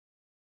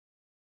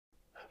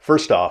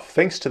First off,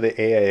 thanks to the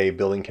AIA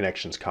Building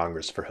Connections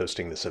Congress for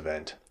hosting this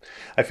event.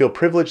 I feel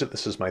privileged that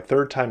this is my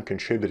third time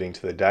contributing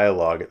to the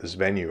dialogue at this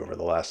venue over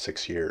the last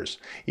 6 years,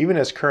 even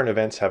as current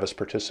events have us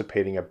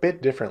participating a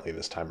bit differently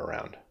this time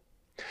around.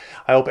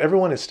 I hope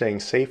everyone is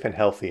staying safe and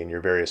healthy in your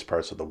various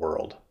parts of the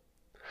world.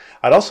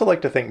 I'd also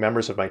like to thank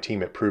members of my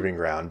team at Proving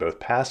Ground, both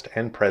past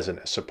and present,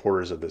 as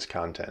supporters of this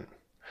content.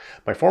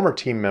 My former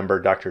team member,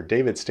 Dr.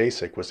 David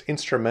Stasiuk, was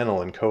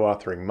instrumental in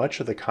co-authoring much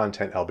of the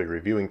content I'll be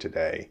reviewing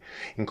today,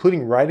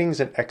 including writings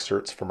and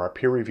excerpts from our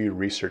peer-reviewed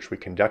research we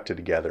conducted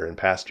together in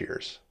past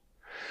years.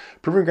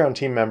 Proving Ground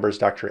team members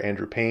Dr.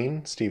 Andrew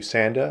Payne, Steve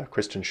Sanda,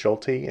 Kristen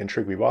Schulte, and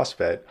Trygve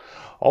Bosvet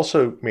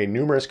also made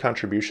numerous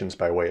contributions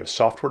by way of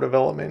software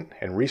development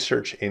and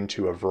research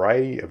into a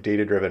variety of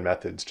data-driven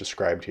methods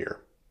described here.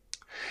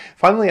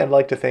 Finally, I'd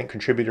like to thank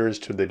contributors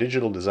to the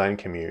digital design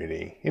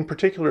community, in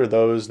particular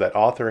those that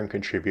author and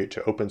contribute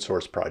to open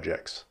source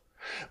projects.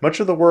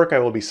 Much of the work I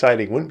will be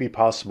citing wouldn't be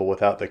possible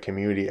without the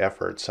community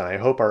efforts, and I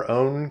hope our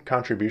own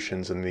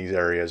contributions in these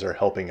areas are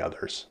helping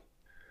others.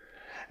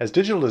 As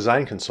digital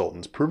design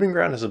consultants, Proving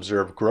Ground has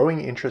observed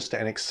growing interest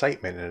and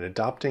excitement in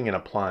adopting and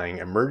applying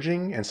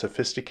emerging and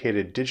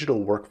sophisticated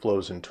digital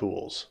workflows and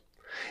tools.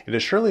 It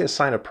is surely a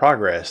sign of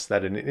progress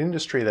that in an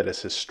industry that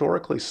is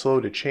historically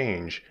slow to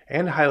change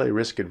and highly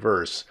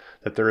risk-averse,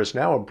 that there is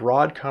now a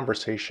broad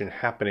conversation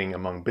happening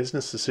among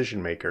business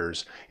decision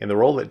makers in the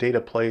role that data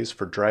plays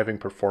for driving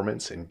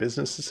performance in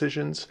business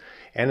decisions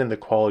and in the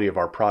quality of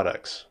our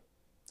products.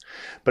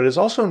 But it is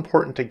also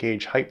important to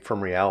gauge hype from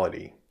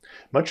reality.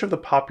 Much of the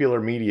popular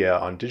media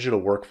on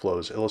digital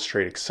workflows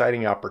illustrate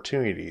exciting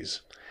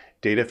opportunities: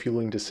 data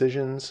fueling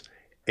decisions,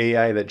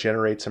 AI that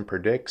generates and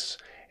predicts,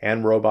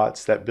 and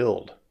robots that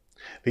build.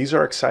 These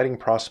are exciting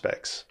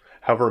prospects.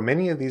 However,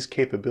 many of these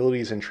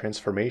capabilities and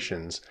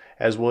transformations,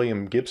 as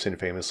William Gibson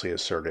famously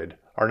asserted,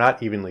 are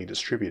not evenly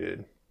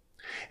distributed.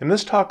 In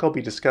this talk, I'll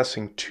be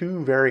discussing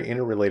two very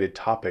interrelated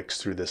topics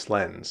through this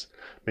lens: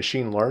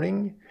 machine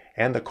learning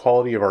and the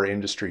quality of our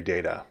industry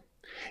data.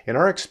 In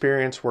our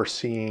experience, we're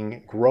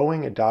seeing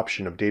growing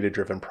adoption of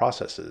data-driven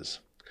processes.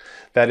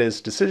 That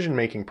is,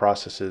 decision-making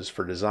processes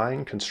for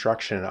design,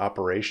 construction, and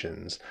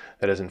operations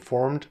that is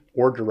informed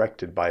or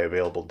directed by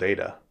available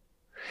data.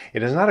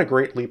 It is not a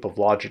great leap of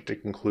logic to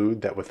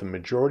conclude that with the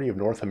majority of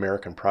North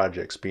American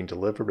projects being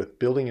delivered with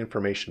building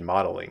information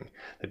modeling,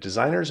 that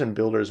designers and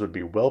builders would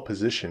be well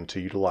positioned to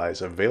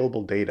utilize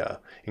available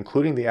data,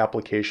 including the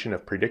application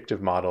of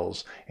predictive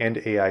models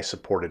and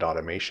AI-supported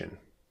automation.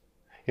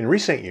 In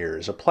recent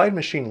years, applied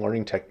machine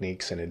learning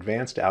techniques and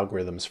advanced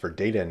algorithms for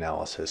data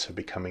analysis have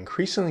become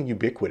increasingly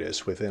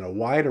ubiquitous within a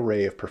wide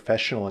array of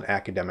professional and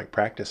academic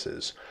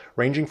practices,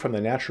 ranging from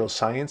the natural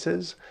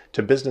sciences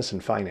to business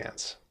and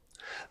finance.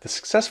 The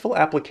successful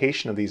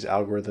application of these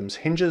algorithms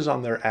hinges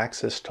on their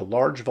access to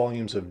large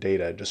volumes of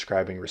data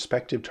describing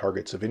respective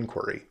targets of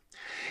inquiry.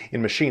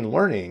 In machine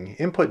learning,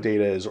 input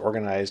data is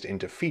organized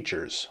into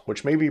features,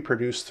 which may be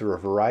produced through a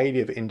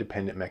variety of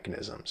independent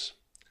mechanisms.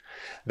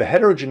 The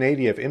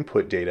heterogeneity of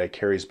input data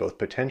carries both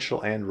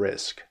potential and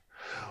risk.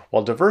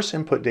 While diverse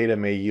input data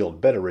may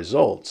yield better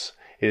results,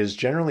 it is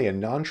generally a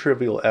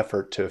non-trivial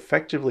effort to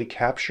effectively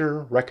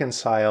capture,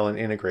 reconcile, and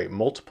integrate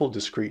multiple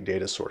discrete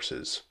data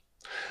sources.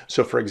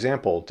 So, for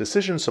example,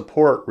 decision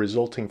support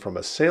resulting from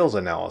a sales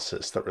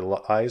analysis that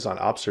relies on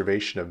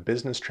observation of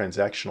business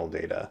transactional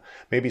data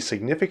may be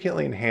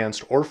significantly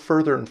enhanced or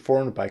further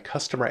informed by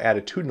customer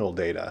attitudinal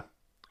data,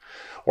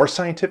 or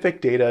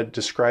scientific data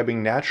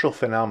describing natural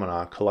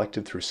phenomena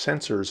collected through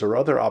sensors or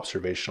other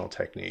observational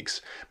techniques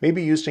may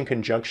be used in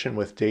conjunction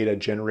with data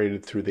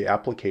generated through the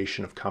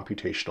application of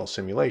computational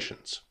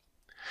simulations.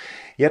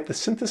 Yet the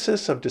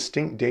synthesis of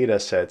distinct data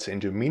sets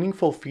into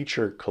meaningful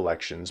feature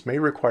collections may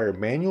require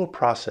manual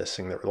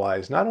processing that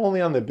relies not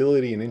only on the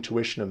ability and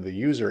intuition of the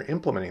user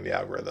implementing the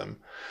algorithm,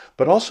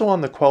 but also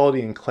on the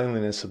quality and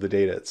cleanliness of the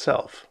data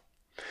itself.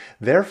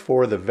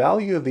 Therefore, the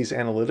value of these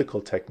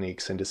analytical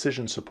techniques and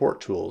decision support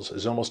tools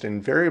is almost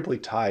invariably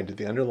tied to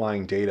the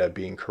underlying data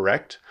being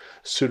correct,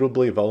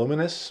 suitably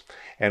voluminous,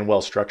 and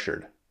well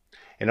structured.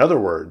 In other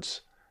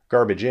words,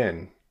 garbage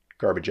in,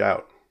 garbage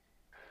out.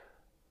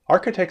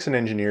 Architects and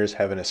engineers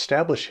have an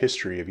established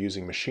history of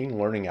using machine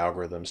learning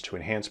algorithms to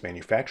enhance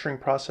manufacturing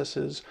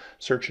processes,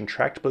 search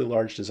intractably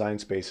large design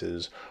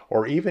spaces,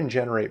 or even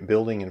generate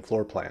building and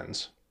floor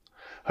plans.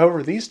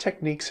 However, these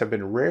techniques have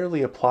been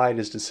rarely applied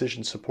as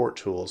decision support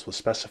tools with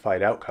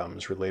specified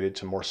outcomes related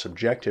to more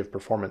subjective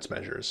performance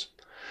measures.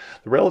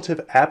 The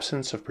relative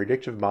absence of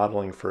predictive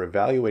modeling for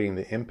evaluating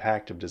the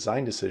impact of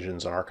design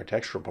decisions on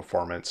architectural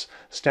performance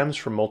stems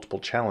from multiple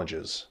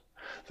challenges.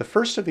 The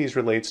first of these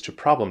relates to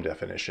problem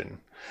definition.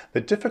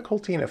 The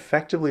difficulty in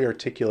effectively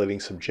articulating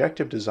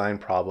subjective design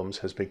problems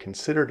has been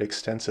considered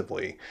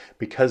extensively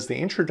because the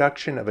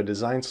introduction of a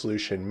design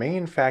solution may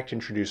in fact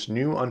introduce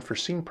new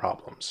unforeseen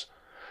problems.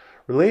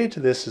 Related to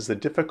this is the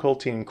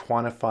difficulty in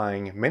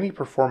quantifying many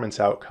performance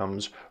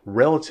outcomes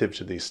relative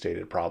to these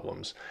stated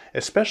problems,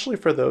 especially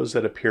for those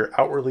that appear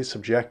outwardly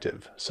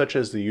subjective, such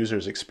as the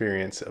user's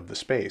experience of the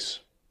space.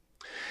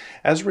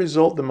 As a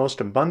result, the most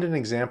abundant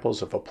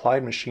examples of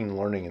applied machine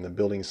learning in the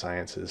building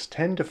sciences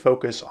tend to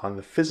focus on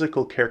the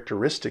physical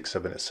characteristics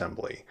of an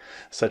assembly,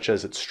 such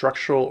as its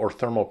structural or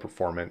thermal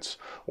performance,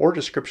 or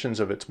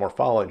descriptions of its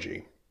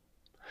morphology.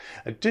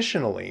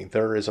 Additionally,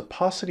 there is a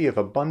paucity of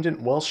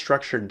abundant,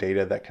 well-structured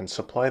data that can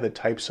supply the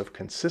types of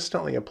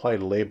consistently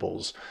applied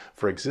labels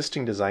for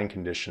existing design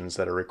conditions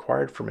that are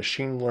required for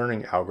machine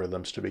learning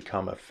algorithms to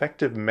become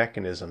effective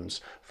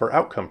mechanisms for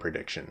outcome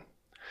prediction.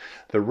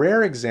 The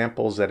rare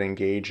examples that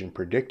engage in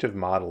predictive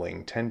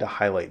modeling tend to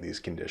highlight these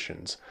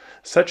conditions,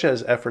 such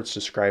as efforts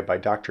described by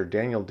Dr.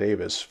 Daniel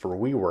Davis for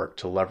WeWork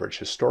to leverage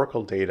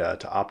historical data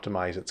to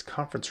optimize its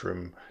conference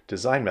room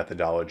design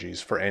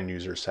methodologies for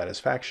end-user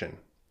satisfaction.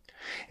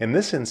 In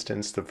this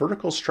instance, the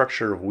vertical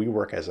structure of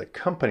WeWork as a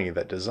company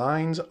that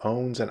designs,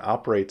 owns, and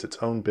operates its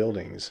own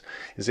buildings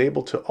is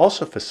able to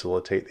also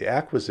facilitate the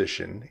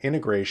acquisition,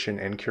 integration,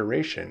 and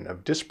curation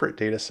of disparate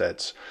data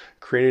sets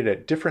created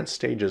at different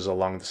stages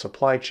along the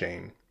supply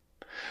chain.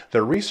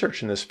 Their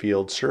research in this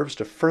field serves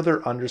to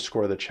further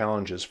underscore the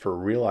challenges for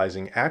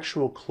realizing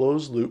actual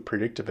closed-loop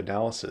predictive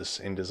analysis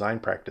in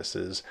design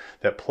practices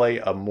that play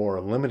a more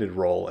limited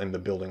role in the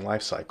building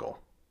lifecycle.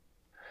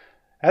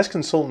 As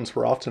consultants,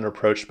 we're often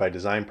approached by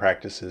design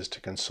practices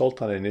to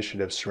consult on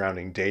initiatives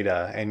surrounding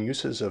data and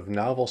uses of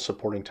novel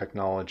supporting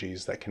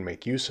technologies that can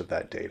make use of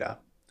that data.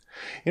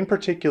 In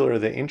particular,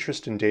 the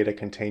interest in data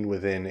contained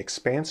within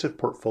expansive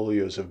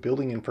portfolios of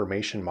building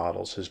information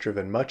models has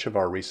driven much of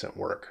our recent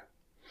work.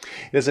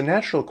 It is a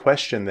natural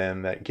question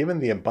then that given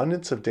the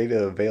abundance of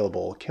data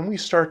available, can we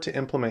start to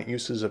implement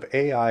uses of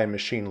AI and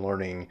machine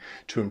learning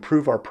to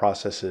improve our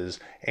processes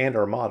and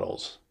our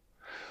models?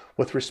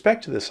 With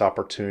respect to this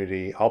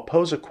opportunity, I'll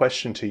pose a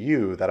question to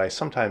you that I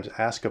sometimes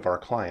ask of our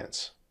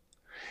clients.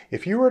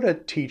 If you were to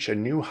teach a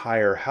new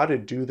hire how to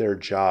do their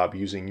job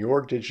using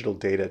your digital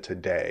data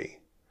today,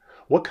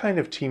 what kind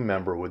of team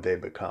member would they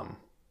become?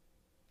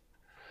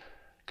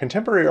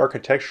 Contemporary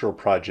architectural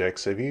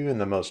projects of even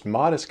the most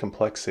modest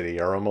complexity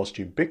are almost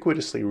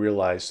ubiquitously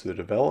realized through the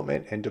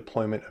development and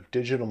deployment of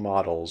digital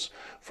models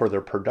for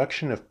their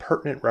production of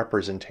pertinent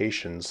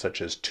representations such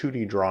as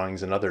 2D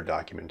drawings and other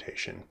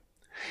documentation.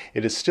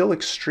 It is still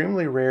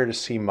extremely rare to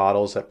see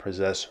models that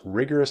possess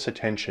rigorous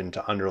attention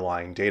to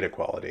underlying data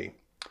quality.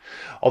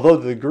 Although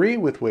the degree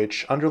with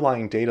which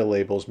underlying data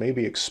labels may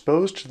be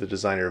exposed to the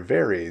designer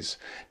varies,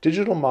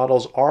 digital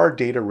models are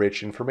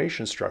data-rich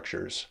information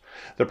structures.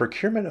 The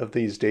procurement of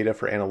these data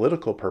for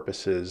analytical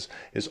purposes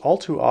is all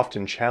too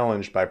often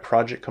challenged by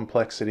project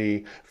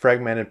complexity,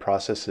 fragmented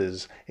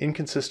processes,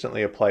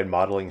 inconsistently applied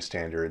modeling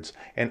standards,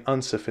 and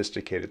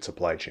unsophisticated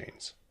supply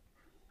chains.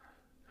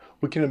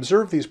 We can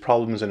observe these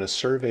problems in a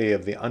survey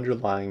of the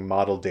underlying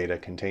model data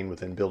contained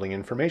within building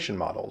information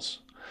models.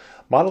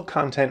 Model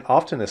content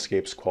often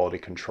escapes quality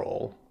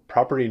control,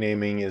 property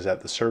naming is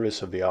at the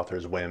service of the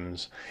author's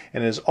whims,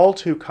 and it is all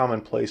too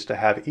commonplace to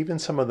have even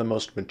some of the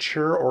most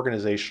mature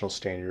organizational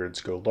standards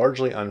go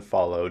largely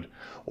unfollowed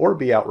or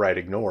be outright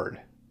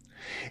ignored.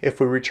 If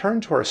we return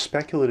to our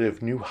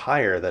speculative new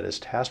hire that is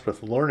tasked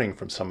with learning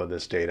from some of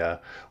this data,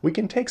 we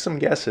can take some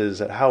guesses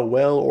at how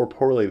well or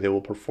poorly they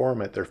will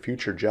perform at their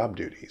future job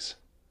duties.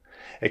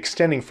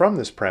 Extending from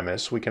this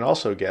premise, we can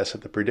also guess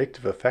at the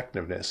predictive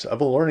effectiveness of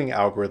a learning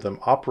algorithm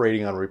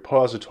operating on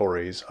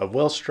repositories of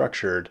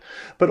well-structured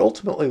but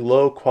ultimately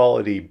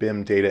low-quality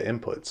BIM data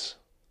inputs.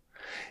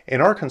 In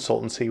our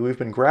consultancy, we've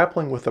been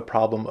grappling with the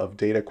problem of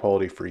data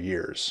quality for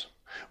years.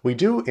 We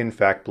do, in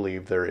fact,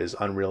 believe there is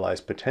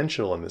unrealized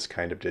potential in this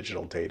kind of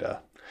digital data,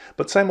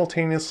 but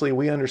simultaneously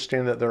we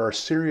understand that there are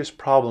serious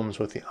problems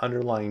with the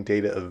underlying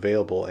data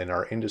available in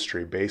our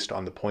industry based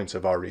on the points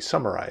I've already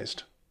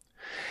summarized.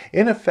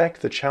 In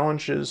effect, the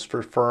challenges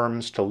for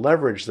firms to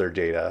leverage their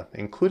data,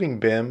 including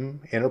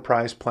BIM,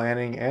 enterprise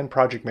planning, and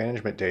project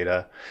management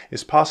data,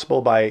 is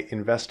possible by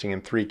investing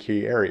in three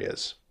key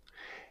areas: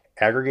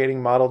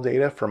 aggregating model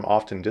data from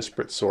often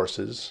disparate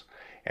sources,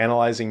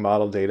 analyzing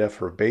model data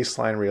for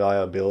baseline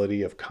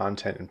reliability of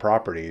content and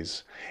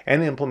properties,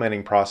 and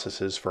implementing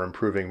processes for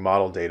improving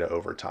model data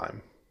over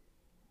time.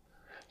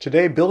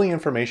 Today, building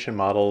information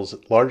models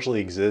largely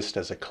exist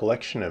as a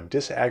collection of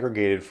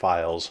disaggregated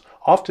files,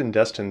 often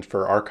destined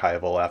for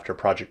archival after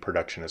project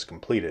production is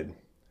completed.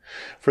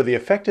 For the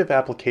effective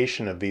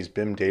application of these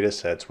BIM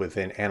datasets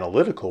within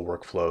analytical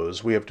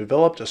workflows, we have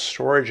developed a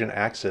storage and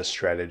access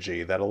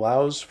strategy that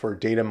allows for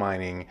data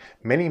mining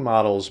many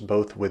models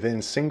both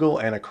within single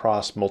and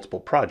across multiple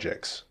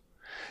projects.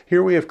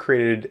 Here we have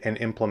created and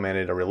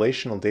implemented a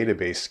relational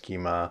database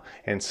schema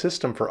and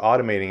system for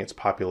automating its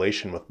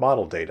population with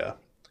model data.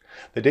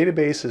 The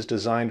database is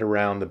designed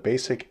around the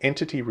basic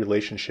entity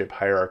relationship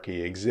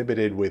hierarchy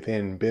exhibited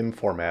within BIM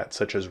formats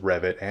such as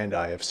Revit and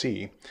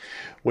IFC,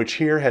 which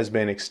here has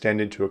been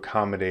extended to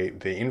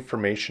accommodate the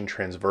information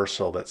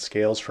transversal that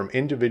scales from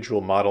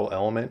individual model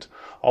element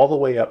all the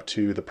way up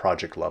to the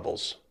project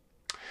levels.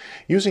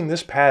 Using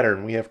this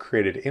pattern, we have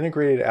created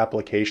integrated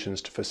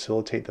applications to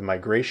facilitate the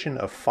migration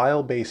of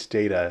file-based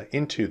data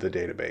into the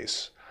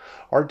database.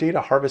 our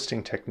data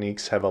harvesting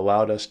techniques have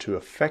allowed us to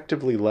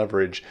effectively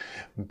leverage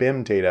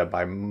BIM data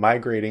by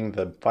migrating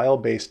the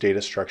file-based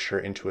data structure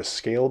into a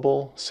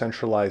scalable,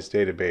 centralized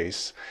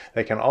database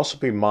that can also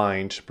be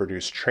mined to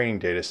produce training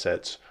data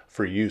sets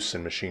for use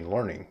in machine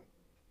learning.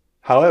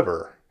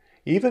 However,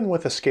 even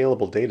with a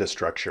scalable data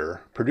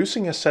structure,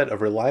 producing a set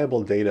of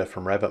reliable data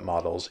from Revit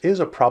models is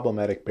a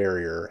problematic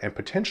barrier and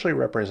potentially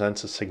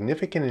represents a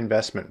significant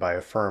investment by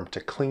a firm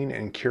to clean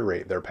and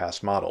curate their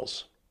past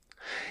models.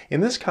 In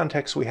this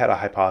context, we had a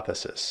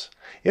hypothesis.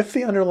 If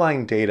the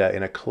underlying data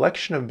in a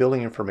collection of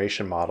building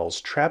information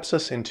models traps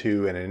us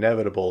into an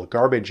inevitable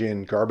garbage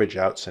in, garbage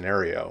out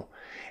scenario,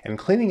 and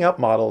cleaning up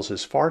models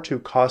is far too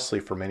costly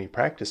for many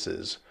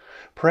practices,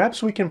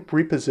 perhaps we can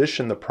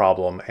reposition the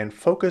problem and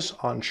focus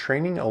on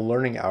training a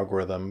learning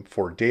algorithm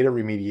for data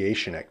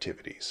remediation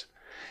activities.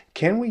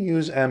 Can we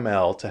use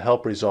ML to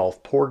help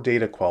resolve poor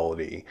data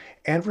quality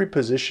and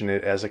reposition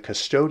it as a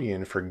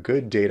custodian for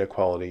good data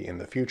quality in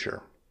the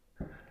future?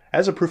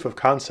 As a proof of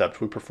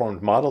concept, we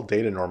performed model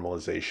data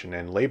normalization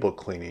and label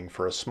cleaning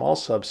for a small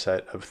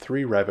subset of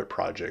 3 Revit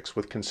projects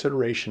with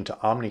consideration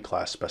to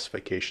Omni-class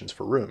specifications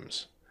for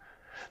rooms.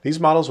 These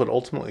models would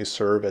ultimately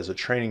serve as a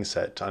training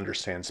set to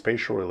understand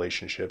spatial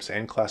relationships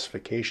and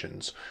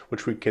classifications,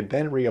 which we could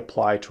then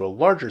reapply to a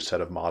larger set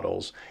of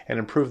models and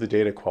improve the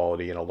data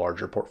quality in a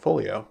larger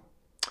portfolio.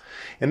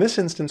 In this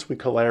instance, we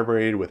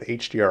collaborated with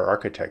HDR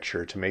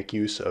Architecture to make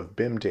use of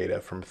BIM data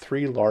from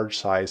 3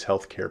 large-size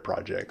healthcare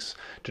projects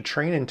to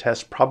train and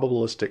test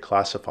probabilistic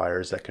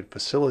classifiers that could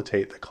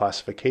facilitate the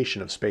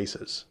classification of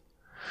spaces.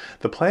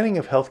 The planning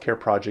of healthcare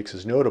projects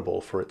is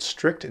notable for its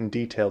strict and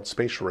detailed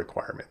spatial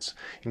requirements,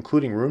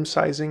 including room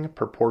sizing,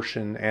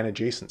 proportion, and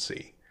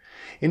adjacency.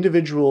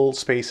 Individual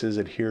spaces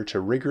adhere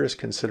to rigorous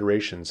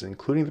considerations,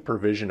 including the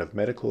provision of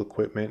medical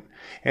equipment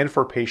and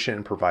for patient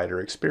and provider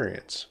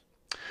experience.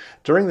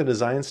 During the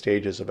design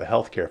stages of a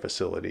healthcare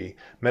facility,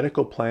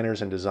 medical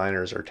planners and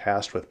designers are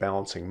tasked with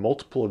balancing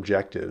multiple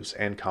objectives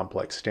and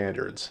complex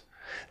standards.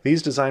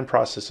 These design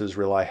processes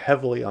rely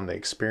heavily on the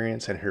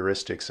experience and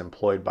heuristics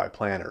employed by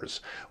planners,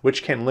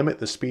 which can limit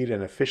the speed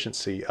and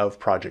efficiency of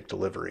project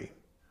delivery.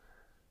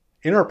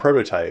 In our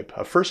prototype,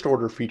 a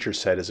first-order feature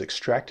set is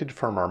extracted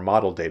from our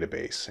model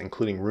database,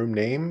 including room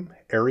name,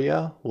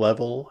 area,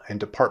 level, and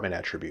department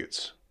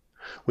attributes.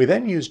 We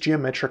then use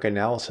geometric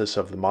analysis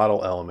of the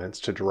model elements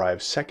to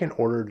derive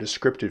second-order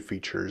descriptive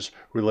features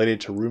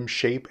related to room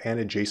shape and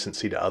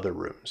adjacency to other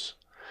rooms.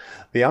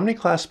 The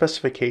Omni-class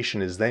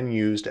specification is then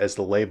used as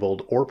the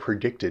labeled or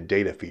predicted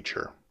data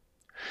feature.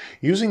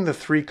 Using the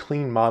 3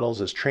 clean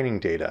models as training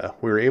data,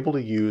 we were able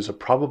to use a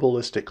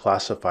probabilistic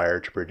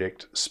classifier to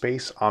predict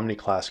space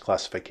Omni-class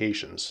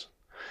classifications.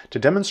 To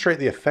demonstrate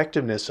the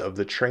effectiveness of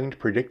the trained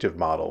predictive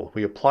model,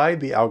 we applied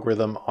the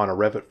algorithm on a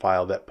Revit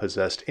file that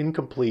possessed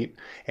incomplete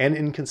and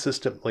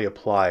inconsistently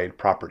applied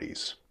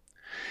properties.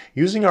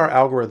 Using our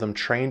algorithm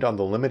trained on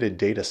the limited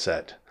data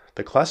set,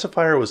 the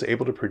classifier was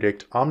able to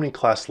predict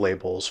Omni-class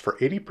labels for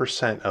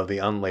 80% of the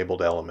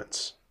unlabeled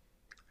elements.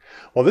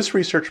 While this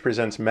research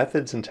presents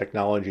methods and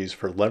technologies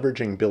for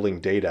leveraging building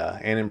data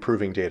and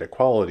improving data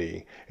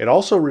quality, it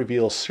also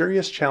reveals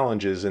serious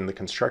challenges in the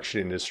construction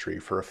industry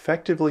for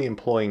effectively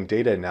employing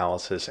data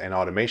analysis and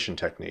automation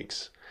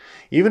techniques.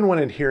 Even when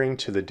adhering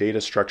to the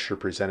data structure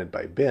presented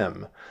by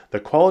BIM, the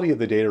quality of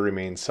the data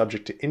remains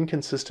subject to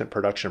inconsistent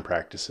production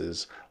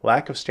practices,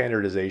 lack of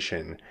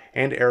standardization,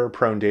 and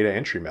error-prone data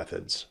entry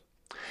methods.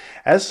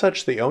 As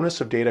such, the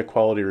onus of data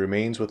quality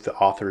remains with the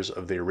authors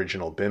of the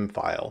original BIM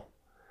file.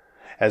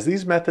 As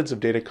these methods of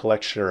data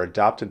collection are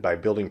adopted by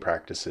building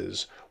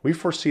practices, we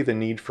foresee the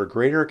need for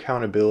greater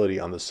accountability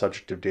on the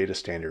subject of data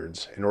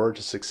standards in order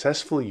to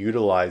successfully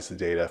utilize the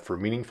data for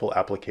meaningful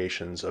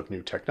applications of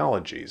new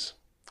technologies.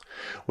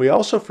 We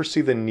also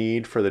foresee the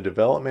need for the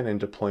development and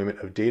deployment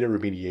of data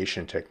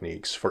remediation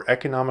techniques for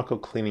economical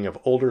cleaning of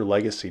older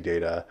legacy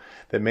data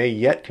that may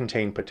yet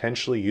contain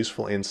potentially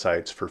useful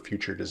insights for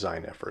future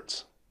design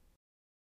efforts.